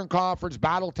Eastern Conference,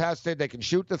 battle-tested. They can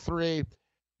shoot the 3.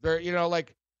 They're,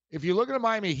 if you look at the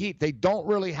Miami Heat, they don't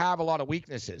really have a lot of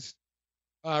weaknesses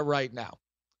right now.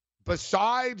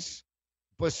 Besides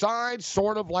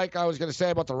sort of like I was going to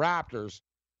say about the Raptors,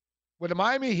 with the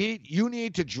Miami Heat, you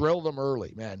need to drill them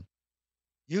early, man.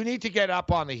 You need to get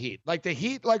up on the Heat. The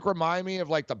Heat, remind me of,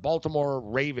 the Baltimore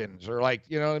Ravens or,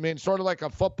 you know what I mean? Sort of like a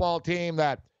football team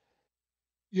that,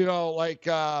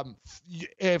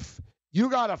 if you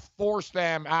got to force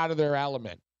them out of their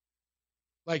element.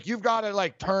 You've got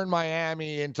to, turn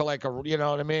Miami into, you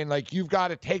know what I mean? You've got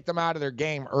to take them out of their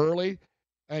game early.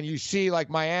 And you see,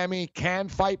 Miami can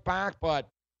fight back, but,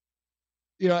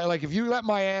 if you let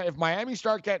if Miami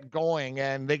start getting going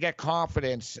and they get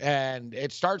confidence and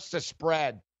it starts to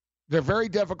spread, they're very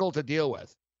difficult to deal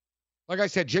with. Like I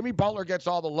said, Jimmy Butler gets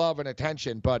all the love and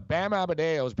attention, but Bam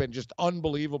Adebayo has been just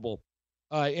unbelievable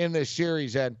in this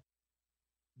series. And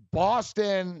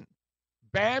Boston,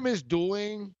 Bam is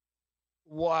doing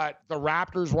what the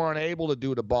Raptors weren't able to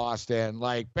do to Boston,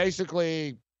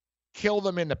 basically kill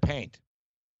them in the paint.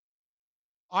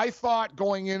 I thought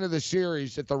going into the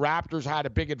series that the Raptors had a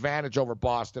big advantage over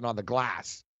Boston on the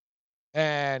glass,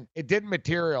 and it didn't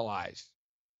materialize.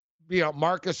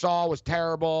 Marc Gasol was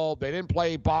terrible. They didn't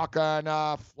play Ibaka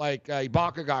enough.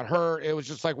 Ibaka got hurt. It was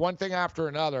just one thing after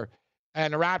another,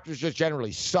 and the Raptors just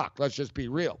generally suck. Let's just be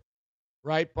real,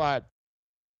 right? But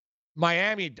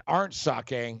Miami aren't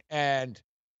sucking, and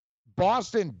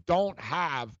Boston don't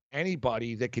have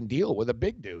anybody that can deal with a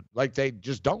big dude. Like, they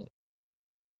just don't.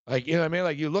 Like, you know what I mean?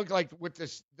 Like, you look like with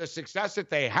the success that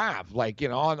they have, like, you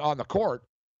know, on the court,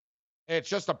 it's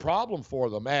just a problem for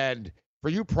them. And for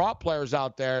you prop players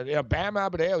out there, you know, Bam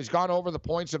Adebayo, he's gone over the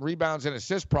points and rebounds and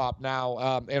assist prop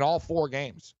now in all 4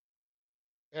 games.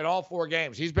 In all 4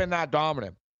 games. He's been that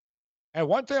dominant. And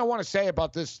one thing I want to say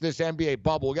about this NBA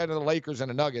bubble, we'll get into the Lakers and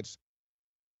the Nuggets,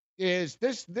 is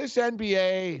this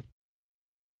NBA.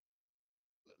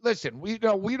 Listen, we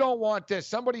don't want this.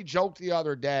 Somebody joked the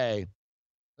other day,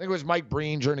 I think it was Mike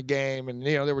Breen during the game, and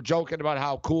you know they were joking about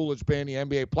how cool it's been, the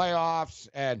NBA playoffs,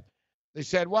 and they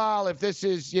said, well, if this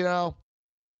is,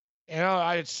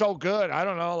 it's so good, I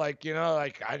don't know, like,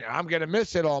 I'm gonna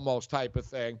miss it almost type of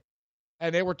thing.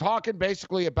 And they were talking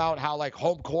basically about how, like,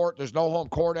 home court, there's no home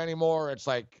court anymore. It's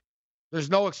like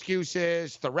there's no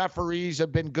excuses. The referees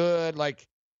have been good. Like,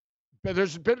 but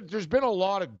there's been a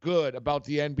lot of good about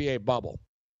the NBA bubble.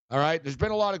 All right? There's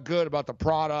been a lot of good about the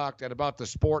product and about the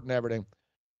sport and everything.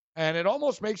 And it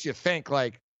almost makes you think,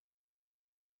 like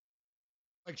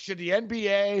should the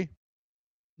NBA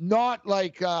not,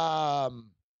 like,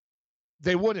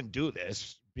 they wouldn't do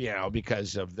this,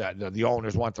 because of the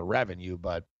owners want the revenue,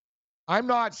 but I'm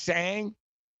not saying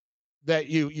that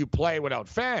you play without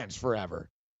fans forever,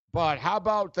 but how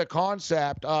about the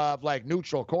concept of, like,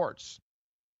 neutral courts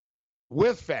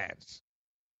with fans?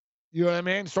 You know what I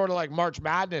mean? Sort of like March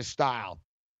Madness style,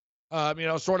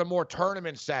 sort of more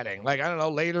tournament setting, like, I don't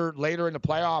know, later in the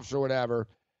playoffs or whatever.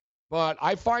 But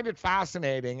I find it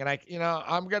fascinating, and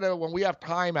I'm gonna, when we have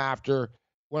time after,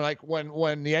 when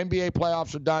the NBA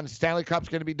playoffs are done, Stanley Cup's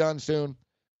gonna be done soon.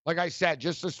 Like I said,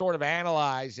 just to sort of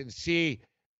analyze and see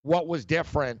what was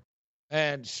different.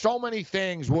 And so many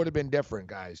things would have been different,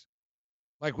 guys.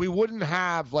 Like, we wouldn't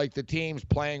have, like, the teams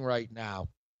playing right now.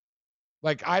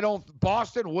 Like,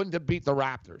 Boston wouldn't have beat the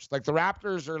Raptors. Like, the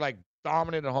Raptors are, like,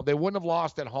 dominant at home. They wouldn't have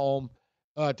lost at home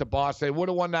to Boston. They would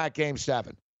have won that Game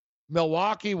 7.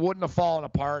 Milwaukee wouldn't have fallen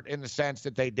apart in the sense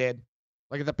that they did.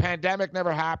 Like, if the pandemic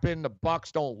never happened, the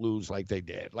Bucks don't lose like they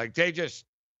did. Like, they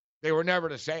were never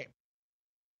the same.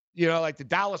 Like, the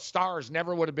Dallas Stars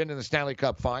never would have been in the Stanley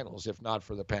Cup Finals if not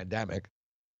for the pandemic.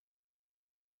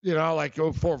 Like,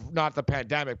 for not the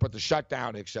pandemic, but the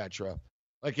shutdown, etc.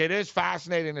 Like, it is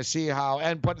fascinating to see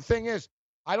how. But the thing is,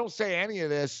 I don't say any of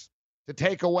this to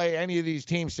take away any of these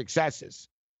teams' successes.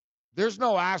 There's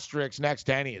no asterisks next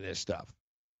to any of this stuff.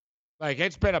 Like,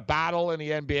 it's been a battle in the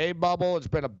NBA bubble. It's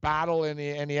been a battle in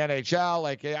the NHL.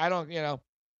 Like,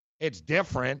 it's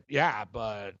different, yeah,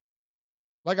 but.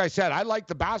 Like I said, I like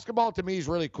the basketball. To me, is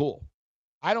really cool.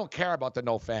 I don't care about the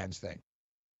no fans thing.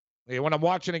 When I'm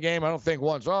watching a game, I don't think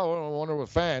once, I wonder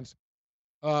with fans.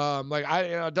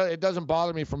 It doesn't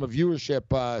bother me from a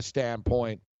viewership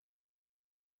standpoint.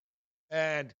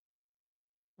 And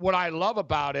what I love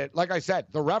about it, like I said,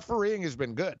 the refereeing has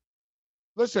been good.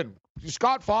 Listen,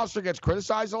 Scott Foster gets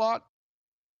criticized a lot.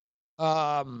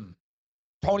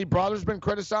 Tony Brothers been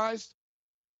criticized.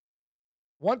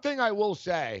 One thing I will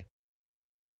say,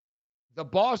 the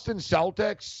Boston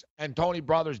Celtics and Tony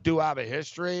Brothers do have a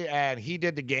history, and he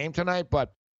did the game tonight,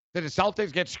 but did the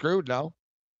Celtics get screwed? No.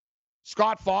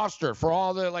 Scott Foster, for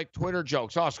all the, like, Twitter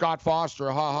jokes, Scott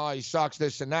Foster, he sucks,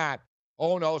 this and that.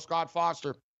 Oh, no, Scott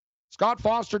Foster. Scott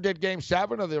Foster did Game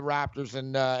 7 of the Raptors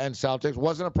and Celtics.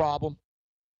 Wasn't a problem.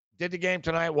 Did the game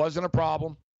tonight. Wasn't a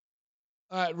problem.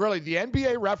 Really, the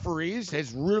NBA referees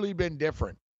has really been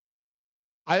different.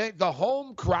 I think the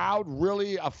home crowd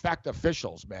really affect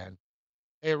officials, man.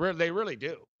 They really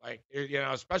do. Like,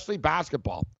 especially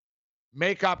basketball.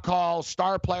 Makeup calls,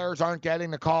 star players aren't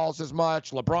getting the calls as much.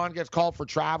 LeBron gets called for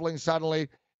traveling suddenly.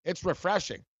 It's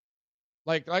refreshing.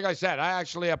 Like I said, I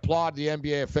actually applaud the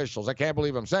NBA officials. I can't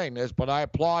believe I'm saying this, but I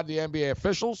applaud the NBA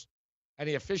officials and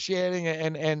the officiating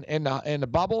in the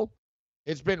bubble.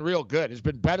 It's been real good. It's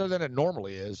been better than it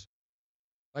normally is.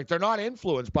 Like, they're not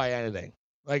influenced by anything.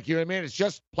 Like, you know what I mean? It's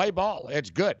just play ball. It's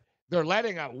good. They're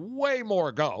letting way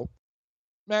more go.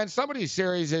 Man, some of these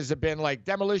series have been like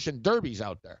demolition derbies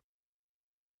out there.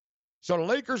 So the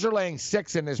Lakers are laying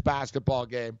 6 in this basketball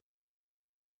game.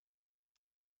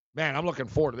 Man, I'm looking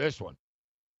forward to this one.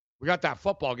 We got that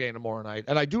football game tomorrow night,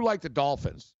 and I do like the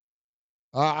Dolphins.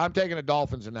 I'm taking the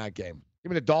Dolphins in that game.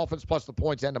 Give me the Dolphins plus the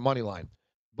points and the money line.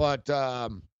 But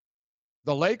the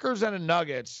Lakers and the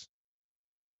Nuggets,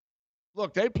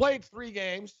 look, they played 3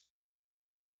 games.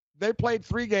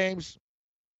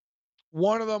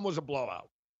 One of them was a blowout.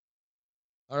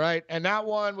 All right? And that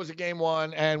one was a Game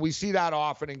 1, and we see that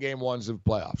often in Game 1s of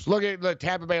playoffs. Look at the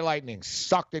Tampa Bay Lightning,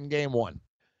 sucked in Game 1.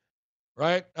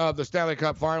 right, of the Stanley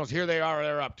Cup Finals. Here they are.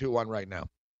 They're up 2-1 right now.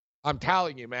 I'm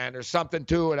telling you, man, there's something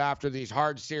to it after these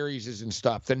hard series and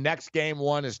stuff. The next game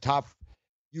one is tough.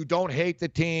 You don't hate the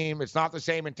team. It's not the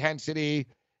same intensity.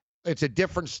 It's a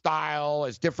different style.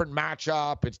 It's different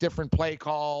matchup. It's different play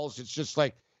calls. It's just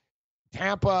like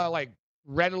Tampa, like,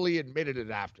 readily admitted it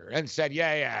after and said,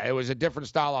 yeah, it was a different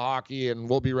style of hockey, and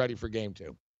we'll be ready for game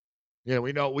 2.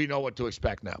 You know, we know what to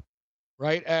expect now,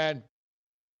 right? And,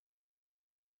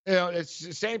 you know, it's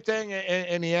the same thing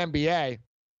in the NBA.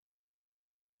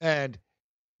 And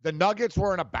the Nuggets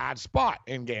were in a bad spot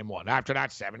in game 1 after that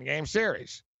 7-game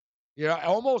series. You know,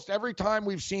 almost every time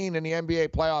we've seen in the NBA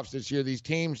playoffs this year, these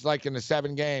teams, like in the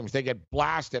 7 games, they get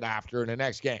blasted after in the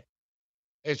next game.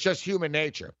 It's just human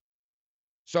nature.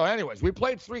 So anyways, we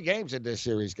played 3 games in this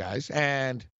series, guys,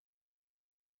 and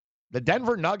the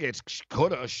Denver Nuggets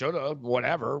coulda, shoulda,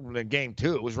 whatever, in game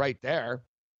 2, it was right there.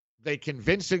 They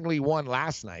convincingly won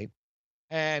last night.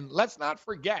 And let's not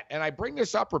forget, and I bring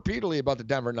this up repeatedly about the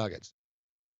Denver Nuggets,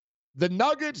 the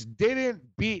Nuggets didn't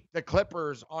beat the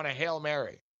Clippers on a Hail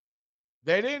Mary.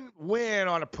 They didn't win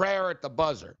on a prayer at the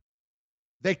buzzer.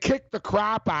 They kicked the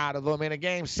crap out of them in a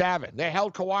game 7. They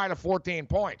held Kawhi to 14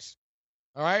 points.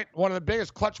 All right? One of the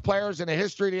biggest clutch players in the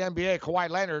history of the NBA, Kawhi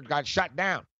Leonard, got shut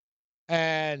down.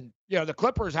 And, you know, the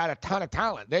Clippers had a ton of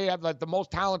talent. They have like the most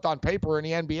talent on paper in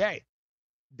the NBA.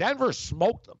 Denver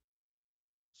smoked them.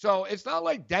 So it's not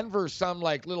like Denver's some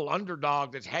like little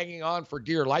underdog that's hanging on for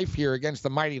dear life here against the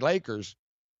mighty Lakers.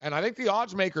 And I think the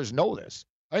odds makers know this.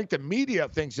 I think the media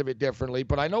thinks of it differently,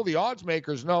 but I know the odds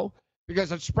makers know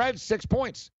because it spreads 6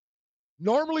 points.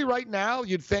 Normally right now,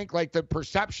 you'd think like the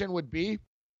perception would be,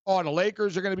 oh, the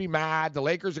Lakers are going to be mad. The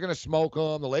Lakers are going to smoke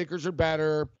them. The Lakers are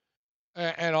better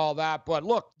and all that. But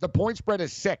look, the point spread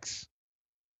is 6.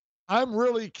 I'm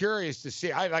really curious to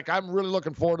see. I'm really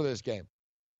looking forward to this game.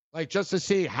 Like, just to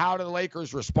see how do the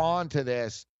Lakers respond to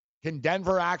this. Can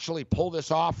Denver actually pull this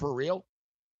off for real?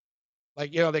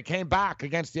 Like, you know, they came back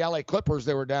against the LA Clippers.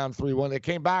 They were down 3-1. They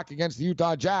came back against the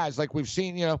Utah Jazz. Like we've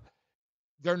seen, you know,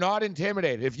 they're not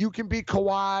intimidated. If you can beat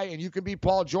Kawhi and you can beat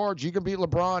Paul George, you can beat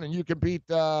LeBron and you can beat,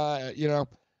 you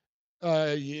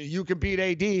can beat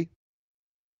AD.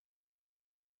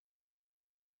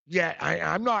 Yeah,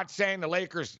 I'm not saying the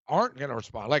Lakers aren't going to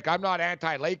respond. Like, I'm not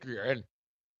anti-Laker. And,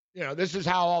 you know, this is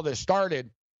how all this started.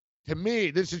 To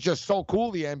me, this is just so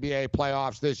cool, the NBA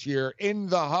playoffs this year, in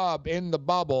the hub, in the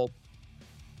bubble.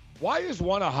 Why is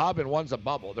one a hub and one's a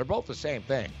bubble? They're both the same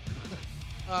thing.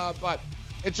 But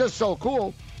it's just so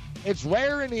cool. It's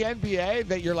rare in the NBA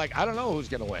that you're like, I don't know who's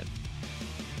going to win.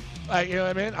 You know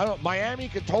what I mean? Miami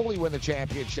could totally win the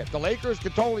championship. The Lakers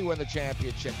could totally win the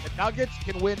championship. The Nuggets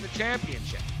can win the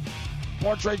championship.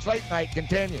 Sports Rage Late Night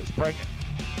continues. Bring it.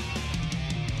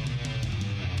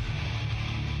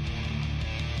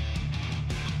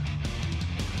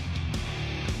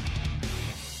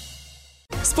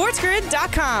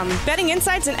 SportsGrid.com. Betting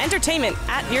insights and entertainment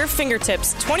at your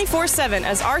fingertips 24/7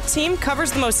 as our team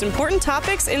covers the most important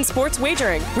topics in sports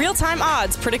wagering. Real-time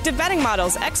odds, predictive betting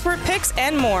models, expert picks,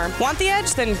 and more. Want the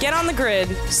edge? Then get on the grid.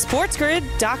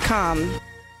 SportsGrid.com.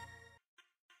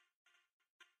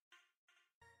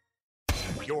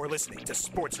 You're listening to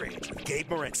Sports Rage with Gabe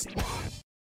Morency.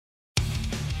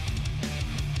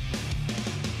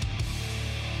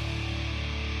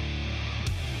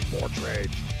 Sports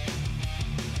Rage.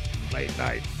 Late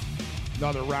night.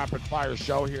 Another rapid-fire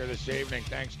show here this evening.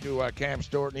 Thanks to Cam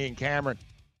Stewart and Ian Cameron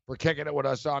for kicking it with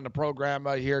us on the program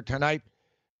here tonight.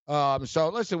 So,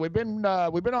 listen, we've been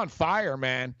on fire,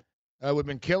 man. We've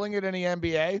been killing it in the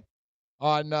NBA.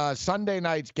 On Sunday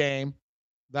night's game,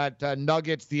 that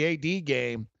Nuggets, the AD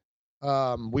game,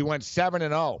 we went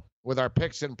 7-0 with our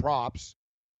picks and props.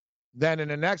 Then in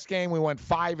the next game, we went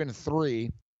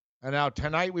 5-3. And now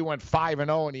tonight, we went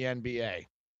 5-0 in the NBA.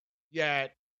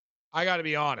 Yet, I got to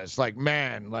be honest, like,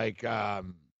 man, like,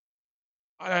 I'm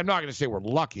not going to say we're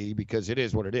lucky because it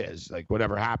is what it is. Like,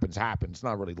 whatever happens, happens. It's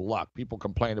not really luck. People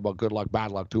complain about good luck,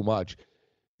 bad luck too much.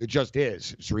 It just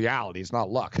is. It's reality. It's not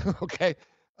luck, okay?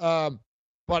 But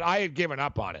I had given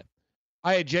up on it.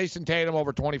 I had Jason Tatum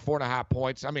over 24.5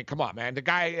 points. I mean, come on, man. The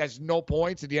guy has no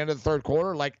points at the end of the third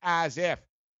quarter, like, as if.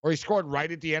 Or he scored right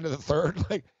at the end of the third.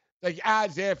 Like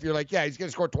as if you're like, yeah, he's going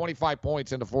to score 25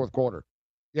 points in the fourth quarter.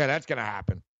 Yeah, that's going to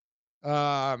happen.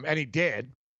 And he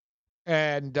did.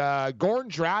 And Goran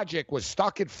Dragic was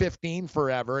stuck at 15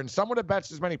 forever, and someone that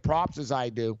bets as many props as I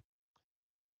do,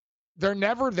 they're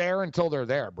never there until they're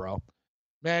there, bro.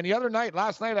 Man,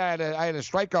 last night I had a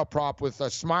strikeout prop with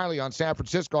Smiley on San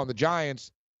Francisco on the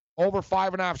Giants, over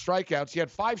 5.5 strikeouts. He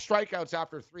had 5 strikeouts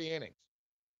after 3 innings.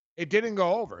 It didn't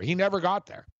go over. He never got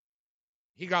there.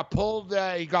 He got pulled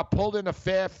in the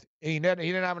fifth. He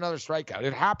didn't have another strikeout.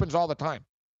 It happens all the time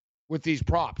with these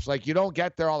props. Like, you don't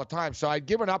get there all the time. So I'd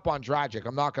given up on Dragic.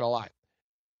 I'm not going to lie.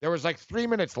 There was like 3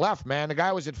 minutes left, man. The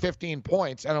guy was at 15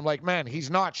 points. And I'm like, man,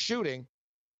 he's not shooting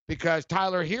because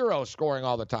Tyler Hero's scoring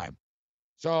all the time.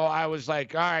 So I was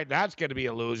like, all right, that's going to be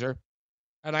a loser.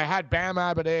 And I had Bam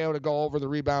Adebayo to go over the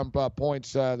rebound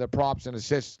points, the props and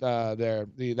assists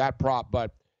that prop. But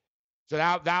so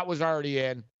that was already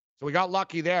in. So we got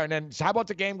lucky there. And then how about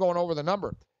the game going over the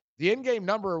number? The in-game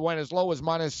number went as low as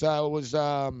minus minus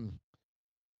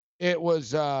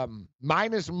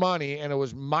money, and it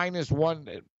was minus one,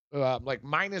 like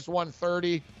minus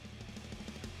 130,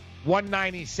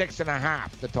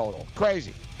 196.5 the total.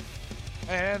 Crazy.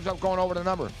 And it ends up going over the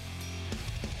number.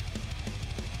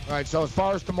 All right, so as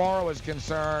far as tomorrow is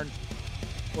concerned,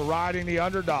 we're riding the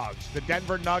underdogs. The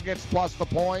Denver Nuggets plus the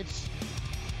points.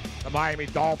 The Miami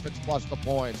Dolphins plus the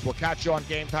points. We'll catch you on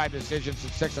Game Time Decisions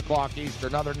at 6 o'clock Eastern.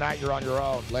 Another night, you're on your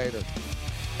own. Later.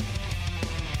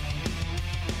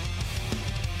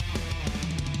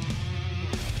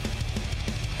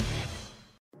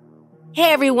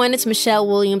 Hey everyone, it's Michelle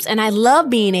Williams, and I love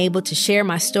being able to share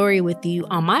my story with you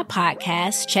on my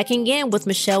podcast, Checking In with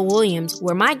Michelle Williams,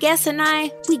 where my guests and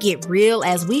we get real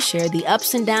as we share the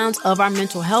ups and downs of our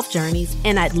mental health journeys,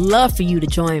 and I'd love for you to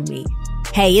join me.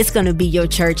 Hey, it's going to be your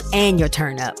church and your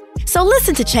turn up. So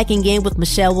listen to Checking In with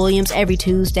Michelle Williams every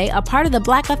Tuesday, a part of the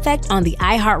Black Effect on the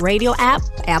iHeartRadio app,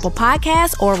 Apple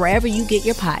Podcasts, or wherever you get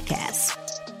your podcasts.